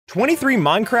23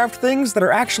 Minecraft things that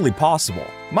are actually possible.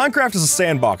 Minecraft is a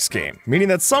sandbox game, meaning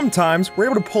that sometimes we're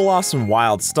able to pull off some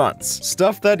wild stunts.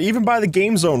 Stuff that even by the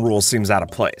game zone rules seems out of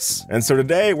place. And so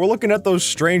today, we're looking at those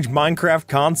strange Minecraft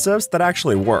concepts that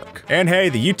actually work. And hey,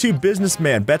 the YouTube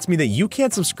businessman bets me that you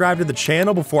can't subscribe to the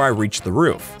channel before I reach the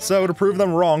roof. So to prove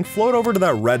them wrong, float over to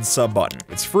that red sub button.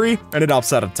 It's free, and it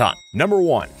helps out a ton. Number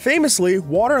 1. Famously,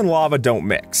 water and lava don't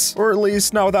mix. Or at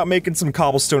least, not without making some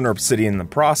cobblestone or obsidian in the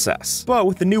process. But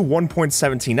with the new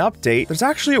 1.17 update, there's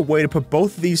actually a way to put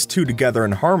both of these two together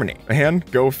in harmony. And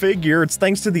go figure, it's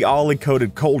thanks to the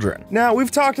ollie-coated cauldron. Now, we've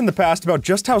talked in the past about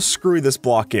just how screwy this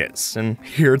block is, and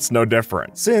here it's no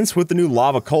different. Since with the new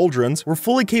lava cauldrons, we're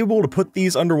fully capable to put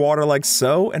these underwater like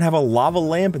so and have a lava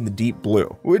lamp in the deep blue,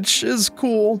 which is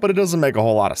cool, but it doesn't make a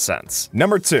whole lot of sense.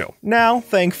 Number 2. Now,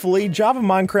 thankfully, Java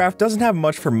Minecraft doesn't have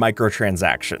much for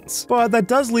microtransactions, but that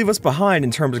does leave us behind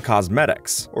in terms of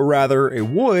cosmetics. Or rather, it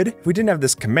would if we didn't have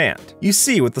this command. You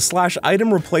see, with the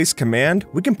 /item replace command,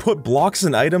 we can put blocks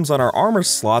and items on our armor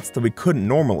slots that we couldn't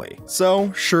normally.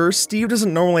 So, sure, Steve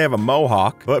doesn't normally have a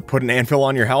mohawk, but put an anvil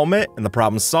on your helmet and the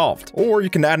problem's solved. Or you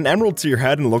can add an emerald to your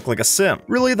head and look like a sim.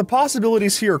 Really, the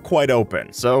possibilities here are quite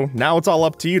open, so now it's all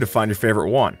up to you to find your favorite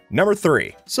one. Number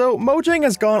 3. So, Mojang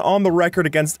has gone on the record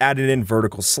against adding in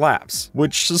vertical slabs,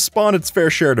 which has spawned its fair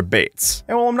share of debates.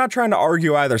 And while I'm not trying to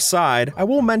argue either side, I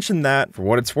will mention that, for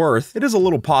what it's worth, it is a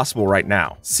little possible right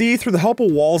now. See, through the help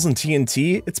of walls and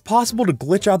TNT, it's possible to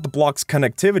glitch out the block's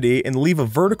connectivity and leave a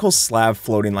vertical slab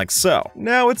floating like so.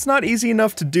 Now, it's not easy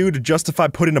enough to do to justify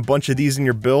putting a bunch of these in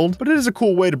your build, but it is a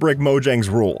cool way to break Mojang's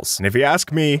rules. And if you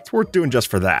ask me, it's worth doing just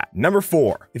for that. Number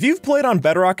 4. If you've played on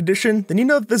Bedrock Edition, then you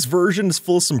know that this version is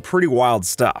full of some pretty wild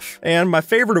stuff. And my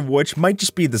favorite of which might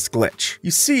just be this glitch.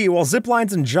 You see, while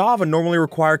ziplines in Java normally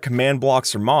require command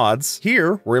blocks or mods,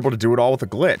 here, we're able to do it all with a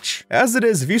glitch. As it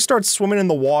is, if you start swimming in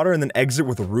the water and then exit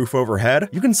with a roof overhead,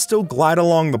 you can still glide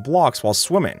along the blocks while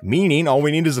swimming, meaning all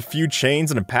we need is a few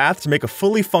chains and a path to make a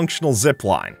fully functional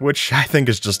zipline, which I think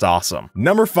is just awesome.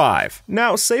 Number 5.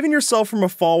 Now, saving yourself from a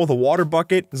fall with a water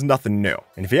bucket is nothing new.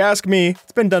 And if you ask me,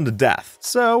 it's been done to death.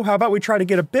 So how about we try to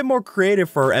get a bit more creative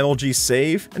for our MLG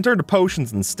save and turn to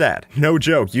potions instead? No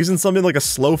joke, using something like a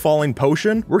slow falling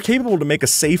potion, we're capable to make a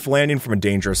safe landing from a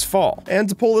dangerous fall. And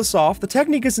to pull this off, the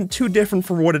technique isn't too different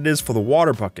from what it is for the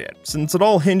water bucket, since it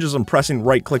all hinges on pressing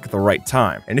right click at the right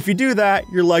time. And if you do that,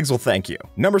 your legs will thank you.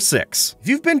 Number 6. If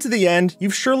you've been to the end,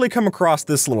 you've surely come across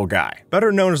this little guy,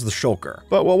 better known as the shulker.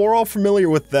 But while we're all familiar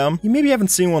with them, you maybe haven't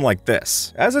seen one like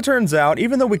this. As it turns out,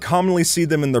 even though we commonly see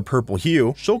them in their purple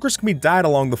hue, shulkers can be dyed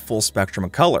along the full spectrum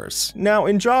of colors. Now,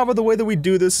 in Java, the way that we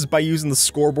do this is by using the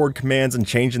scoreboard commands and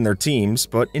changing their teams,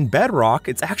 but in Bedrock,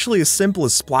 it's actually as simple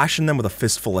as splashing them with a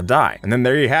fistful of dye. And then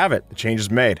there you have it, the change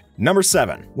is made. Number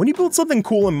 7. When you build something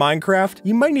cool in Minecraft,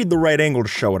 you might need the right angle to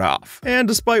show it off. And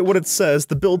despite what it says,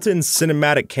 the built-in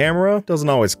cinematic camera doesn't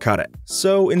always cut it.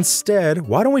 So instead,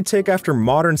 why don't we take after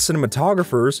modern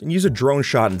cinematographers and use a drone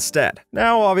shot instead?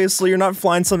 Now, obviously, you're not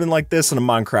flying something like this in a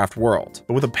Minecraft world,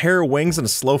 but with a pair of wings and a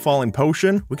slow-falling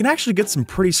potion, we can actually get some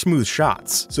pretty smooth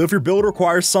shots. So if your build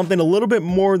requires something a little bit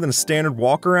more than a standard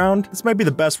walk-around, this might be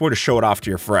the best way to show it off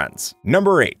to your friends.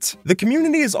 Number 8. The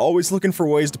community is always looking for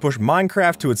ways to push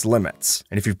Minecraft to its limits.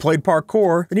 And if you've played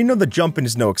parkour, then you know that jumping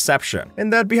is no exception.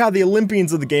 And that'd be how the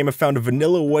Olympians of the game have found a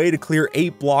vanilla way to clear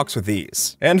 8 blocks with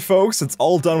ease. And folks, it's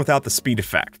all done without the speed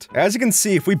effect. As you can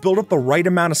see, if we build up the right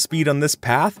amount of speed on this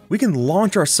path, we can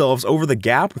launch ourselves over the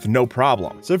gap with no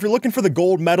problem. So if you're looking for the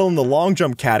gold medal in the long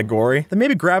jump category, then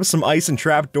maybe grab some ice and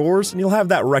trap doors and you'll have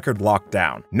that record locked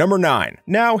down. Number 9.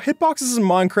 Now, hitboxes in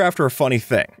Minecraft are a funny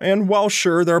thing. And while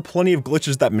sure, there are plenty of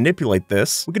glitches that manipulate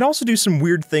this, we can also do some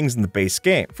weird things in the base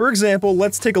game. For example,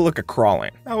 let's take a look at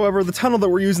crawling. However, the tunnel that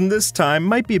we're using this time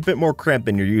might be a bit more cramped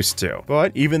than you're used to.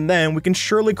 But even then, we can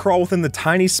surely crawl within the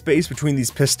tiny space between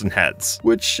these piston heads,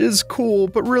 which is cool,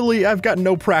 but really, I've got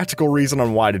no practical reason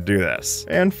on why to do this.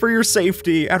 And for your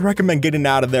safety, I'd recommend getting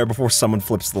out of there before someone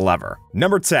flips the lever.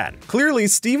 Number 10. Clearly,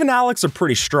 Steve and Alex are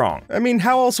pretty strong. I mean,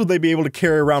 how else would they be able to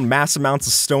carry around mass amounts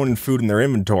of stone and food in their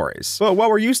inventories? But while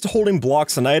we're used to holding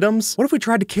blocks and items, what if we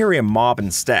tried to carry a mob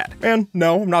instead? And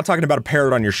no, I'm not talking about a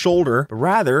parrot on your shoulder, but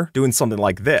rather doing something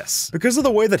like this. Because of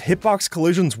the way that hitbox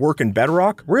collisions work in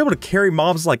Bedrock, we're able to carry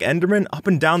mobs like Enderman up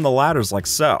and down the ladders like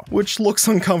so, which looks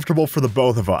uncomfortable for the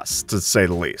both of us, to say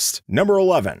the least. Number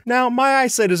 11. Now, my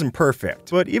eyesight isn't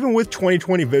perfect, but even with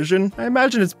 20/20 vision, I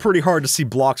imagine it's pretty hard to see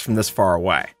blocks from this far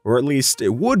away. Or at least it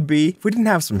would be if we didn't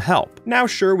have some help. Now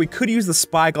sure, we could use the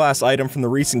spyglass item from the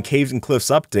recent Caves and Cliffs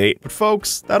update, but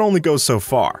folks, that only goes so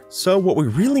far. So what we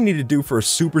really need to do for a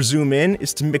super zoom in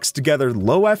is to mix together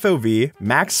low FOV,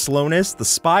 max slowness, the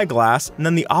spyglass, and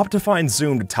then the optifine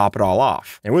zoom to top it all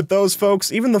off. And with those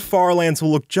folks, even the far lands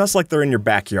will look just like they're in your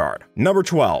backyard. Number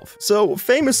 12. So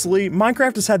famously,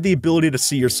 Minecraft has had the ability to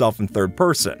see yourself in third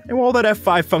person. And while that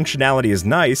F5 functionality is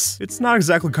nice, it's not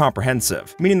exactly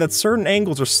comprehensive, meaning that certain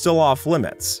angles are still off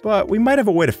limits. But we might have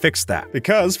a way to fix that.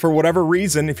 Because for whatever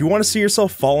reason, if you want to see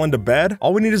yourself fall into bed,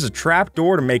 all we need is a trap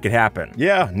door to make it happen.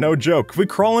 Yeah, no joke. If we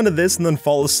crawl into this and then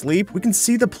fall asleep, we can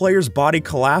see the player's body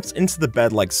collapse into the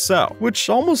bed like so, which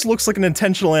almost looks like an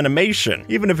intentional animation,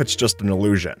 even if it's just an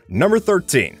illusion. Number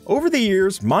 13. Over the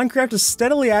years, Minecraft has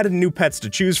steadily added new pets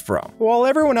to choose from. While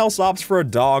everyone else opts for a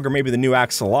dog or maybe the new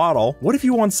axolotl, what if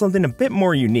you want something a bit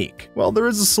more unique? Well, there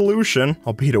is a solution,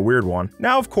 albeit a weird one.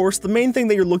 Now, of course, the main thing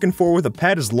that you're looking for with a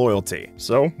pet is loyalty.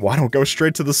 So why don't go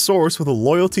straight to the source with a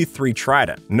Loyalty 3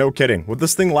 Trident? No kidding, what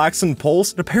this thing lacks in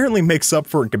pulse, it apparently makes up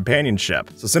for in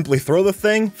companionship. So simply throw the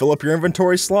thing, fill up your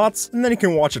inventory slots, and then you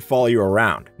can watch it follow you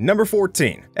around. Number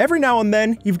 14. Every now and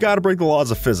then, you've got to break the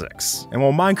laws of physics. And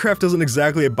while Minecraft doesn't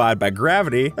exactly abide by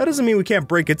gravity, that doesn't mean we can't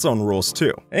break its own rules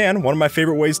too. And one of my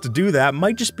favorite ways to do that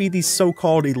might just be these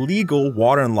so-called illegal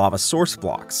water and lava source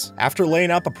blocks. After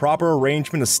laying out the proper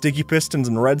arrangement of sticky pistons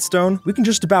and redstone, we can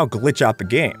just about glitch out the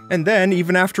game. And then,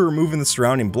 even after removing the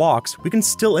surrounding blocks, we can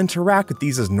still interact with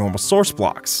these as normal source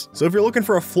blocks. So if you're looking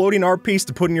for a floating art piece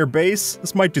to put in your base,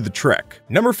 this might do the trick.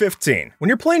 Number 15. When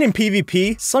you're playing in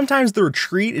PvP, sometimes the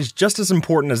retreat is just as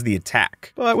important as the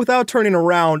attack. But without turning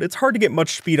around, it's hard to get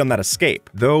much speed on that escape,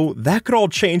 though that could all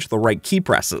change with the right key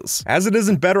presses. As it is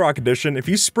in Bedrock Edition, if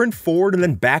you sprint forward and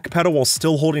then backpedal while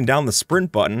still holding down the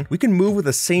sprint button, we can move with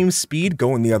the same speed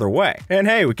going the other way. And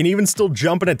hey, we can even still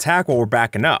jump and attack while we're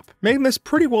backing up, making this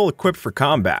pretty well equipped for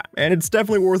combat, and it's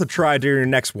definitely worth a try during your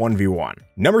next 1v1.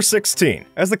 Number 16.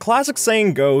 As the classic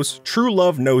saying goes, true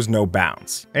love knows no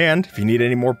bounds. And if you need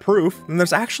any more proof, then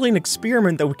there's actually an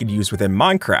experiment that we could use within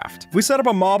Minecraft. If we set up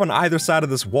a mob on either side of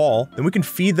this wall, then we can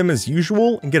feed them as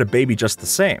usual and get a baby just the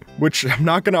same. Which I'm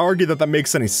not going to argue that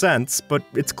makes any sense, but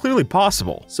it's clearly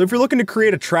possible. So if you're looking to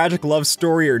create a tragic love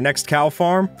story or next cow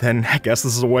farm, then I guess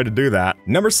this is a way to do that.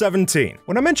 Number 17.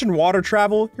 When I mentioned water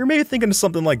travel, you're maybe thinking of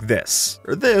something like this,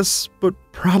 or this, but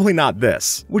probably not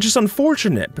this. Which is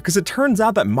unfortunate because it turns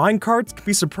out that minecarts can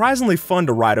be surprisingly fun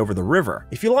to ride over the river.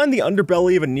 If you line the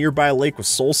underbelly of a nearby lake with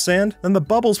soul sand, then the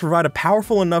bubbles provide a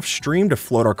powerful enough stream to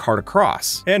float our cart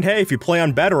across. And hey, if you play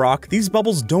on Bedrock, these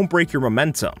bubbles don't break your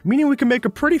momentum, meaning we can make a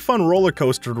pretty fun roller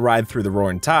coaster to ride through the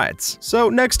roaring tides. So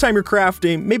next time you're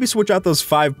crafting, maybe switch out those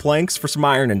 5 planks for some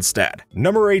iron instead.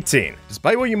 Number 18.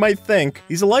 Despite what you might think,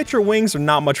 these elytra wings are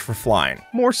not much for flying,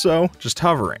 more so just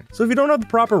hovering. So if you don't have the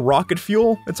proper rocket fuel,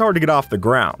 it's hard to get off the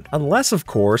ground. Unless, of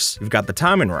course, you've got the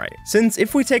timing right. Since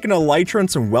if we take an elytra and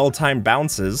some well-timed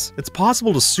bounces, it's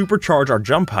possible to supercharge our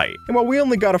jump height. And while we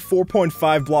only got a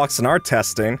 4.5 blocks in our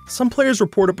testing, some players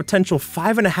report a potential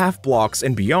 5.5 blocks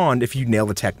and beyond if you nail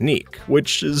the technique,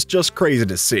 which is just crazy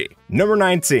to see. Number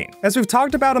 19. As we've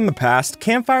talked about in the past,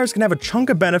 campfires can have a chunk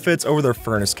of benefits over their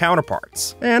furnace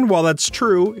counterparts. And while that's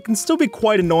true, it can still be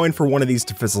quite annoying for one of these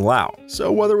to fizzle out.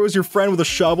 So whether it was your friend with a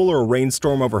shovel or a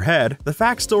rainstorm overhead, the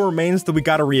fact still remains that we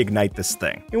gotta reignite this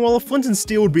thing. And while a flint and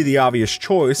steel would be the obvious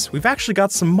choice, we've actually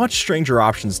got some much stranger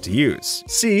options to use.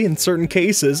 See, in certain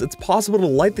cases, it's possible to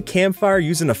light the campfire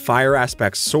using a fire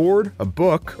aspect sword, a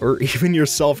book, or even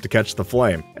yourself to catch the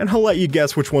flame. And I'll let you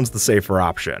guess which one's the safer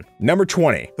option. Number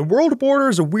 20. The world border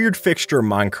is a weird fixture in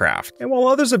Minecraft, and while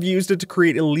others have used it to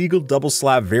create illegal double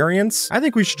slab variants, I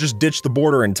think we should just ditch the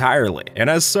border entirely. And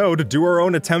as so, to do our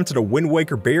own attempt at a Wind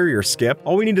Waker barrier skip,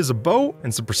 all we need is a boat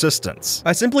and some persistence.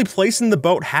 By simply placing the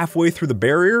boat halfway through the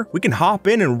barrier, we can hop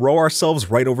in and row ourselves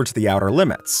right over to the outer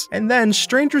limits. And then,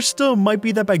 stranger still might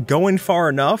be that by going far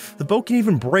enough, the boat can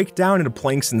even break down into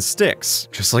planks and sticks,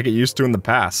 just like it used to in the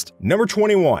past. Number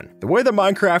 21. The way that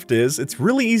Minecraft is, it's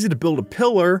really easy to build a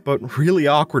pillar, but really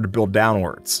awkward to build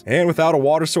downwards. And without a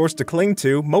water source to cling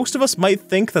to, most of us might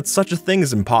think that such a thing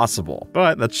is impossible,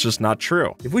 but that's just not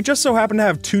true. If we just so happen to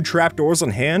have 2 trapdoors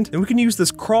on hand, then we can use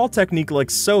this crawl technique like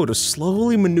so to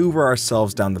slowly maneuver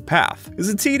ourselves down the path. Is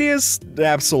it tedious?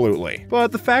 Absolutely.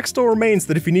 But the fact still remains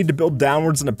that if you need to build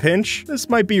downwards in a pinch, this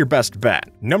might be your best bet.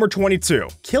 Number 22.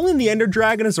 Killing the Ender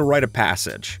Dragon is a rite of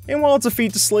passage. And while it's a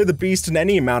feat to slay the beast in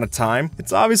any amount of time,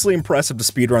 it's obviously impressive to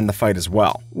speedrun the fight as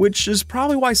well. Which is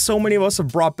probably why so many of us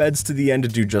have brought swap beds to the end to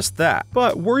do just that.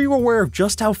 But were you aware of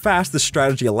just how fast this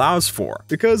strategy allows for?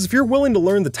 Because if you're willing to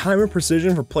learn the time and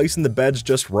precision for placing the beds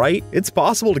just right, it's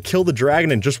possible to kill the dragon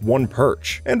in just one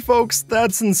perch. And folks,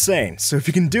 that's insane, so if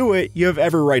you can do it, you have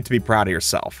every right to be proud of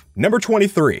yourself. Number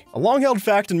 23. A long-held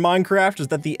fact in Minecraft is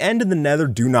that the end and the nether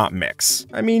do not mix.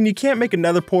 I mean, you can't make a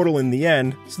nether portal in the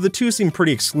end, so the two seem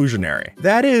pretty exclusionary.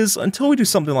 That is, until we do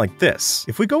something like this.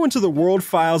 If we go into the world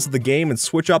files of the game and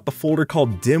switch out the folder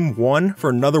called dim1 for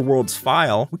another world's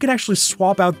file, we can actually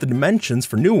swap out the dimensions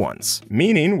for new ones.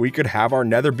 Meaning, we could have our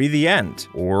nether be the end,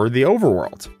 or the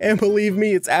overworld. And believe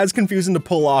me, it's as confusing to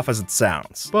pull off as it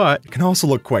sounds. But it can also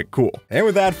look quite cool. And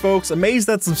with that, folks, amaze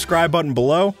that subscribe button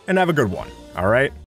below, and have a good one. Alright?